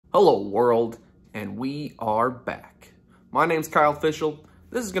Hello world, and we are back. My name's Kyle Fischl.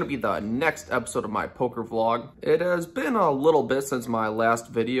 This is going to be the next episode of my poker vlog. It has been a little bit since my last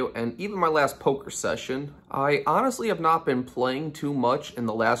video and even my last poker session. I honestly have not been playing too much in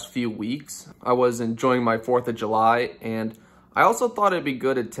the last few weeks. I was enjoying my 4th of July, and I also thought it'd be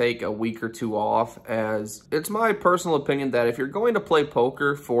good to take a week or two off, as it's my personal opinion that if you're going to play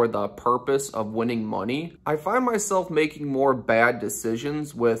poker for the purpose of winning money, I find myself making more bad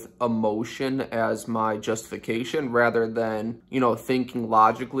decisions with emotion as my justification rather than, thinking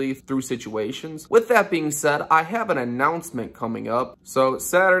logically through situations. With that being said, I have an announcement coming up. So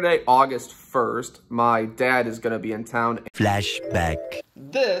Saturday, August 1st, my dad is going to be in town. Flashback.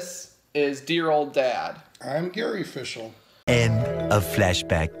 This is Dear Old Dad. I'm Gary Fischl. End of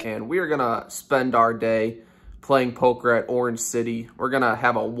flashback. And we are gonna spend our day playing poker at Orange City. We're gonna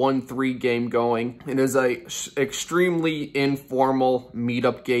have a 1-3 game going. It is a extremely informal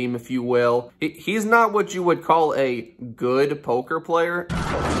meetup game, if you will. He's not what you would call a good poker player.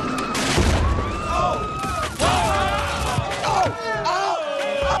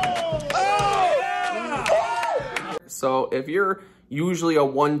 So if you're usually a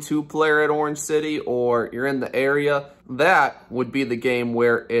 1-2 player at Orange City, or you're in the area, that would be the game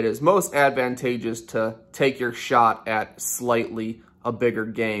where it is most advantageous to take your shot at slightly a bigger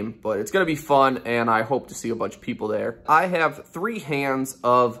game. But it's going to be fun, and I hope to see a bunch of people there. I have 3 hands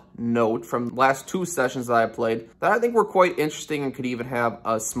of note from the last 2 sessions that I played that I think were quite interesting and could even have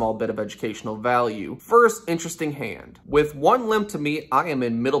a small bit of educational value. First interesting hand. With 1 limp to me, I am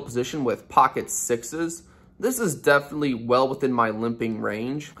in middle position with pocket 6s. This is definitely well within my limping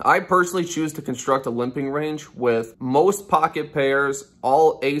range. I personally choose to construct a limping range with most pocket pairs,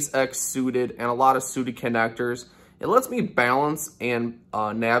 all ace-x suited, and a lot of suited connectors. It lets me balance and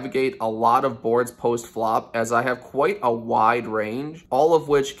navigate a lot of boards post-flop, as I have quite a wide range, all of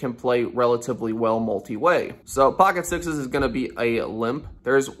which can play relatively well multi-way. So pocket 6s is going to be a limp.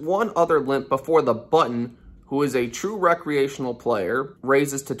 There's one other limp before the button, who is a true recreational player,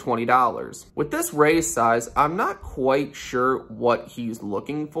 raises to $20. With this raise size, I'm not quite sure what he's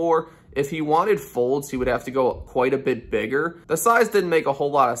looking for. If he wanted folds, he would have to go quite a bit bigger. The size didn't make a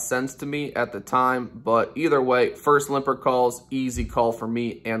whole lot of sense to me at the time, but either way, first limper calls, easy call for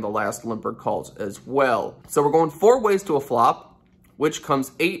me, and the last limper calls as well. So we're going 4 ways to a flop, which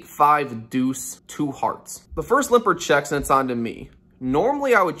comes 8, 5, deuce, 2 hearts. The first limper checks and it's on to me.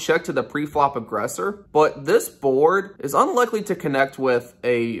 Normally, I would check to the pre-flop aggressor, but this board is unlikely to connect with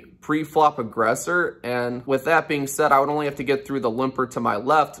a pre-flop aggressor, and with that being said, I would only have to get through the limper to my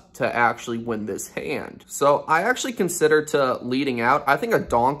left to actually win this hand. So I actually consider to leading out. I think a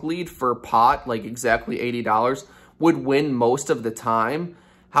donk lead for pot, like exactly $80, would win most of the time.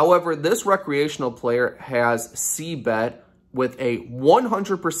 However, this recreational player has C-bet with a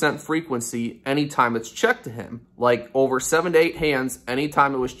 100% frequency anytime it's checked to him. Like over 7 to 8 hands,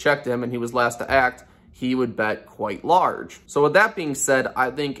 anytime it was checked to him and he was last to act, he would bet quite large. So with that being said,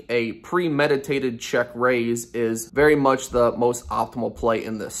 I think a premeditated check raise is very much the most optimal play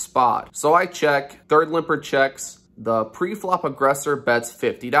in this spot. So I check, third limper checks, the pre-flop aggressor bets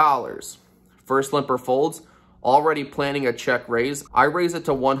 $50. First limper folds. Already planning a check raise, I raise it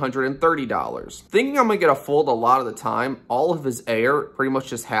to $130. Thinking I'm gonna get a fold a lot of the time, all of his air pretty much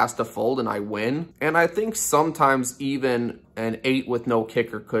just has to fold and I win. And I think sometimes even an 8 with no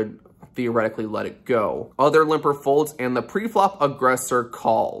kicker could theoretically let it go. Other limper folds and the pre-flop aggressor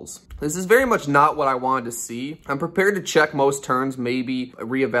calls. This is very much not what I wanted to see. I'm prepared to check most turns, maybe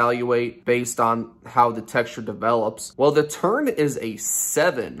reevaluate based on how the texture develops. Well, the turn is a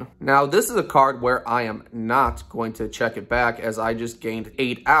 7. Now, this is a card where I am not going to check it back, as I just gained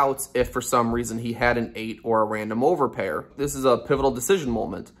 8 outs if for some reason he had an 8 or a random overpair. This is a pivotal decision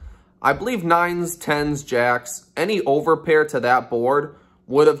moment. I believe 9s, 10s, jacks, any overpair to that board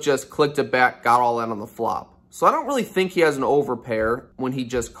would have just clicked it back, got all that on the flop. So I don't really think he has an overpair when he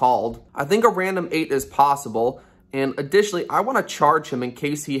just called. I think a random 8 is possible. And additionally, I want to charge him in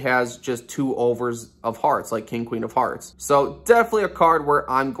case he has just 2 overs of hearts, like King, Queen of Hearts. So definitely a card where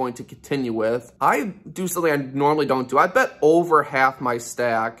I'm going to continue with. I do something I normally don't do. I bet over half my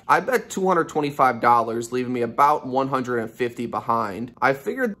stack. I bet $225, leaving me about $150 behind. I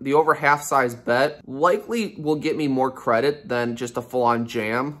figured the over half size bet likely will get me more credit than just a full-on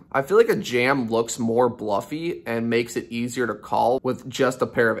jam. I feel like a jam looks more bluffy and makes it easier to call with just a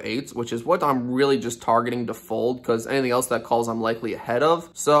pair of 8s, which is what I'm really just targeting to fold, because anything else that calls I'm likely ahead of.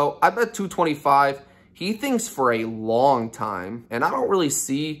 So I bet 225. He thinks for a long time, and I don't really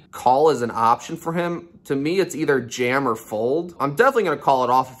see call as an option for him To me, it's either jam or fold. I'm definitely going to call it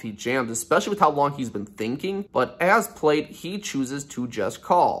off if he jams, especially with how long he's been thinking. But as played, he chooses to just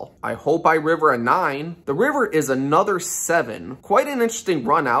call. I hope I river a 9. The river is another 7. Quite an interesting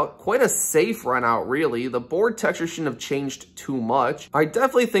run out. Quite a safe run out, really. The board texture shouldn't have changed too much. I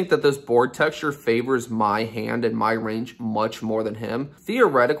definitely think that this board texture favors my hand and my range much more than him.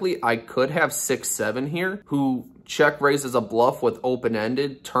 Theoretically, I could have 6-7 here, who check raises a bluff with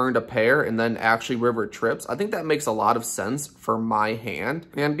open-ended, turned a pair, and then actually river trips. I think that makes a lot of sense for my hand.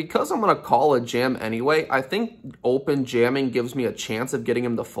 And because I'm going to call a jam anyway, I think open jamming gives me a chance of getting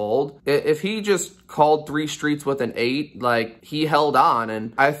him to fold. If he just called 3 streets with an 8, like, he held on,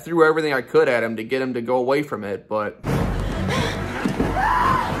 and I threw everything I could at him to get him to go away from it, but...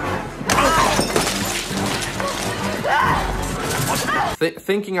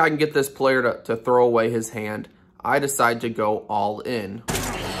 Thinking I can get this player to throw away his hand, I decide to go all in.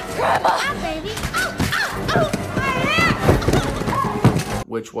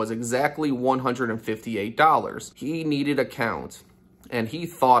 Which was exactly $158. He needed a count, and he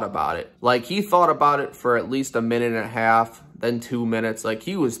thought about it. Like, he thought about it for at least a minute and a half, then 2 minutes. Like,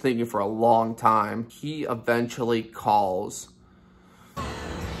 he was thinking for a long time. He eventually calls.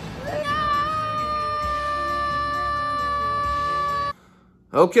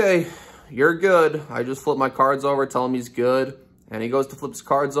 Okay, you're good. I just flip my cards over, tell him he's good. And he goes to flip his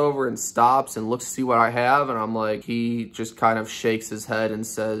cards over and stops and looks to see what I have. And I'm like, he just kind of shakes his head and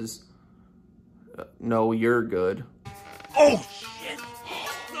says, no, you're good. Oh, shit.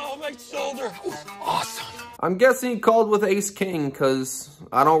 No, my shoulder. Awesome. I'm guessing he called with ace-king because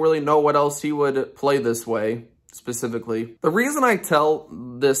I don't really know what else he would play this way. Specifically, the reason I tell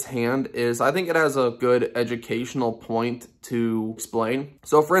this hand is I think it has a good educational point to explain.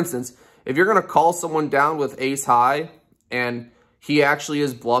 So for instance, if you're going to call someone down with ace high and he actually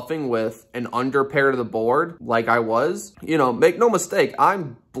is bluffing with an under pair to the board like I was, you know, make no mistake,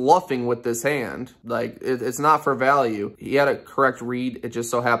 I'm bluffing with this hand. Like, it's not for value. He had a correct read. It just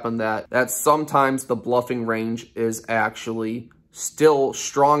so happened that sometimes the bluffing range is actually still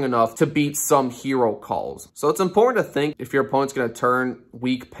strong enough to beat some hero calls. So it's important to think if your opponent's going to turn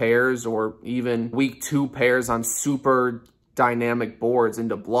weak pairs or even weak 2 pairs on super dynamic boards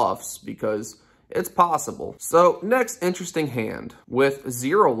into bluffs, because it's possible. So next interesting hand. With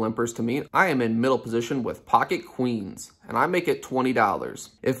 0 limpers to me, I am in middle position with pocket queens, and I make it $20.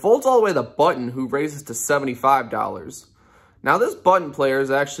 It folds all the way to the button, who raises to $75. Now this button player is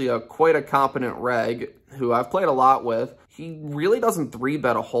actually quite a competent reg who I've played a lot with. He really doesn't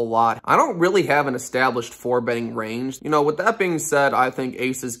 3-bet a whole lot. I don't really have an established 4-betting range. You know, with that being said, I think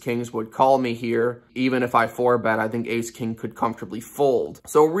aces, kings would call me here. Even if I 4-bet, I think ace-king could comfortably fold.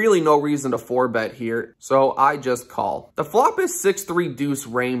 So really no reason to 4-bet here. So I just call. The flop is 6-3 deuce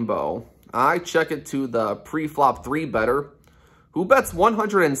rainbow. I check it to the pre-flop 3-better, who bets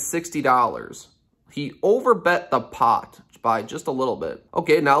 $160. He overbet the pot by just a little bit.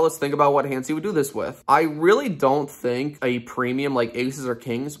 Okay, now let's think about what hands he would do this with. I really don't think a premium like aces or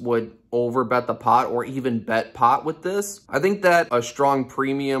kings would overbet the pot or even bet pot with this. I think that a strong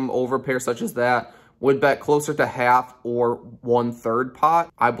premium overpair such as that would bet closer to half or 1/3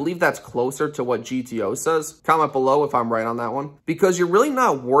 pot. I believe that's closer to what GTO says. Comment below if I'm right on that one. Because you're really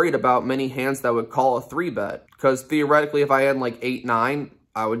not worried about many hands that would call a 3-bet. Because theoretically, if I had like 8-9,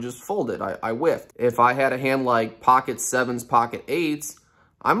 I would just fold it. I whiffed. If I had a hand like pocket 7s, pocket 8s,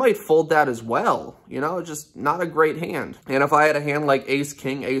 I might fold that as well. You know, just not a great hand. And if I had a hand like ace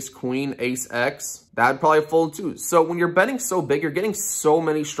king, ace queen, ace x, that'd probably fold too. So when you're betting so big, you're getting so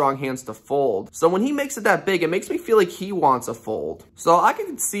many strong hands to fold. So when he makes it that big, it makes me feel like he wants a fold. So I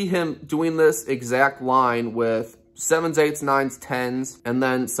can see him doing this exact line with 7s, 8s, 9s, 10s, and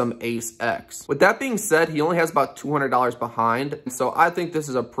then some ace X. With that being said, he only has about $200 behind, so I think this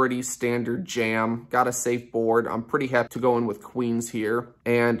is a pretty standard jam. Got a safe board. I'm pretty happy to go in with queens here,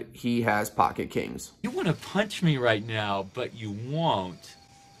 and he has pocket kings. You want to punch me right now, but you won't.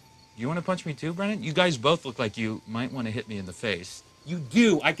 You want to punch me too, Brennan? You guys both look like you might want to hit me in the face. You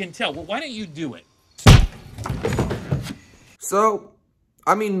do, I can tell. Well, why don't you do it? So,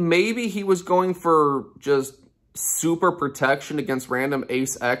 I mean, maybe he was going for just super protection against random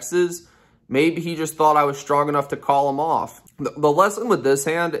ace X's. Maybe he just thought I was strong enough to call him off. The lesson with this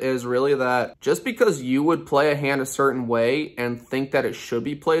hand is really that just because you would play a hand a certain way and think that it should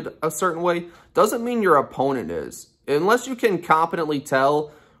be played a certain way, doesn't mean your opponent is. Unless you can competently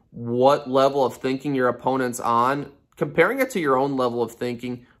tell what level of thinking your opponent's on, comparing it to your own level of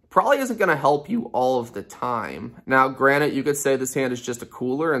thinking probably isn't going to help you all of the time. Now, granted, you could say this hand is just a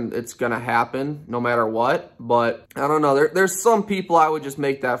cooler and it's going to happen no matter what, but I don't know. There's some people I would just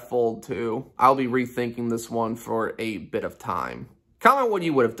make that fold to. I'll be rethinking this one for a bit of time. Comment what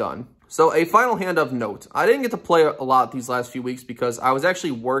you would have done. So a final hand of note. I didn't get to play a lot these last few weeks because I was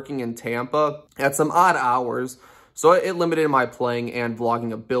actually working in Tampa at some odd hours, so it limited my playing and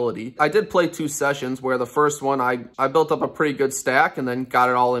vlogging ability. I did play 2 sessions where the first one I built up a pretty good stack and then got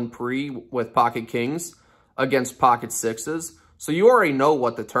it all in pre with pocket kings against pocket sixes. So you already know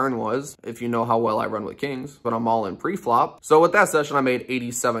what the turn was if you know how well I run with kings, but I'm all in pre-flop. So with that session, I made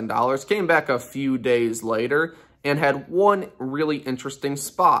 $87. Came back a few days later and had one really interesting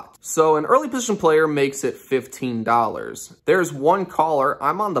spot. So an early position player makes it $15. There's one caller.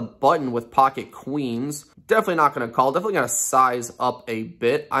 I'm on the button with pocket queens. Definitely not going to call. Definitely going to size up a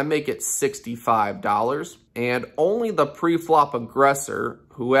bit. I make it $65. And only the pre-flop aggressor,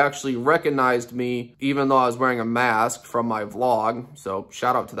 who actually recognized me even though I was wearing a mask from my vlog, so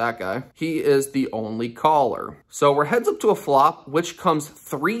shout out to that guy, he is the only caller. So we're heads up to a flop, which comes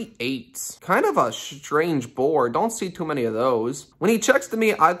 3 8s. Kind of a strange board. Don't see too many of those. When he checks to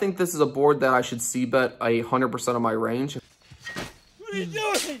me, I think this is a board that I should c-bet 100% of my range. What are you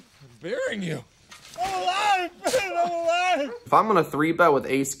doing? I'm burying you. I'm alive! I'm alive! If I'm going to 3-bet with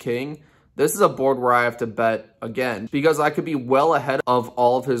ace-king, this is a board where I have to bet again because I could be well ahead of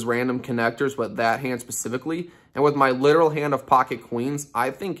all of his random connectors with that hand specifically. And with my literal hand of pocket queens,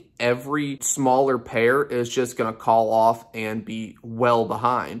 I think every smaller pair is just going to call off and be well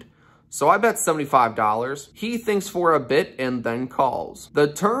behind. So I bet $75. He thinks for a bit and then calls.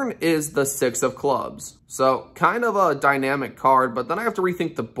 The turn is the 6 of clubs. So kind of a dynamic card, but then I have to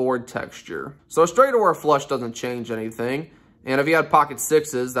rethink the board texture. So a straight or a flush doesn't change anything. And if he had pocket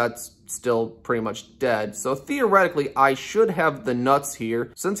sixes, that's still pretty much dead. So theoretically, I should have the nuts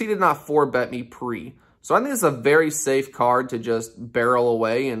here since he did not 4-bet me pre. So I think it's a very safe card to just barrel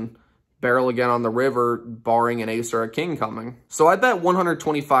away and barrel again on the river, barring an ace or a king coming. So I bet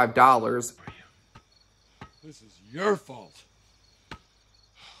 $125. This is your fault. I'm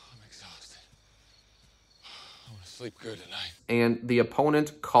exhausted. I want to sleep good tonight. And the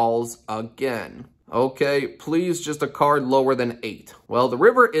opponent calls again. Okay, please just a card lower than 8. Well, the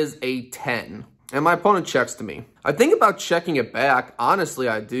river is a 10. And my opponent checks to me. I think about checking it back. Honestly,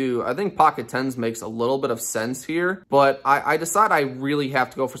 I do. I think pocket 10s makes a little bit of sense here. But I decide I really have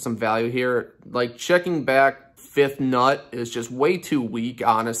to go for some value here. Like, checking back 5th nut is just way too weak,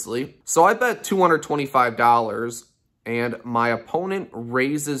 honestly. So I bet $225. And my opponent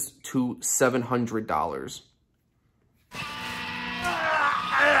raises to $700.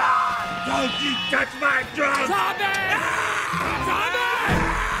 Don't you touch my drum!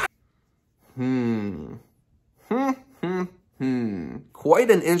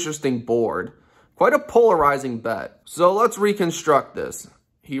 Quite an interesting board. Quite a polarizing bet. So let's reconstruct this.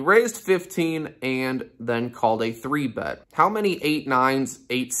 He raised 15 and then called a 3-bet. How many 8-9s,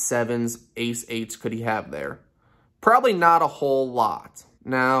 8-7s, ace-8s could he have there? Probably not a whole lot.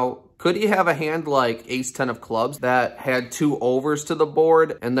 Now, could he have a hand like ace-10 of clubs that had 2 overs to the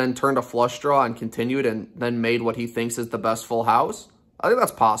board and then turned a flush draw and continued and then made what he thinks is the best full house? I think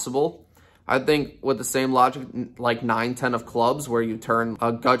that's possible. I think with the same logic, like 9-10 of clubs, where you turn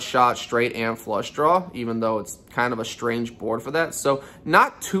a gut shot, straight, and flush draw, even though it's kind of a strange board for that. So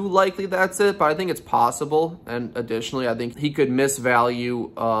not too likely that's it, but I think it's possible. And additionally, I think he could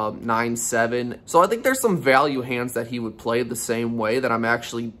misvalue 9-7. So I think there's some value hands that he would play the same way that I'm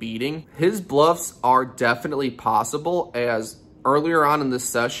actually beating. His bluffs are definitely possible, as earlier on in this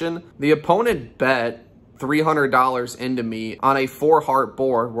session, the opponent bet $300 into me on a 4-heart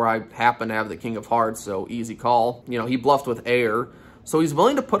board where I happen to have the king of hearts, so easy call. You know, he bluffed with air. So he's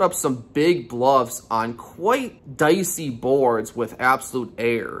willing to put up some big bluffs on quite dicey boards with absolute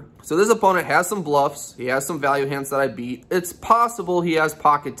air. So this opponent has some bluffs. He has some value hands that I beat. It's possible he has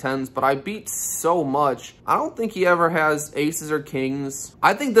pocket 10s, but I beat so much. I don't think he ever has aces or kings.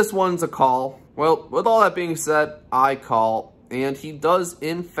 I think this one's a call. Well, with all that being said, I call. And he does,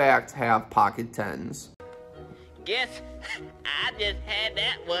 in fact, have pocket 10s. Guess I just had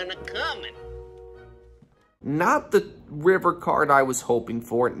that one a-coming. Not the river card I was hoping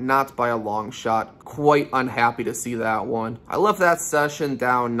for, not by a long shot. Quite unhappy to see that one. I left that session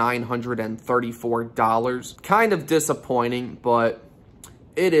down $934. Kind of disappointing, but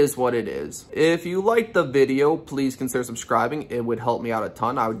it is what it is. If you liked the video, please consider subscribing. It would help me out a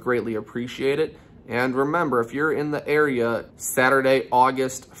ton. I would greatly appreciate it. And remember, if you're in the area Saturday,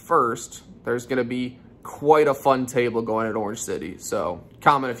 August 1st, there's going to be quite a fun table going at Orange City. So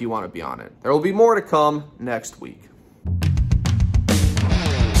comment if you want to be on it. There will be more to come next week.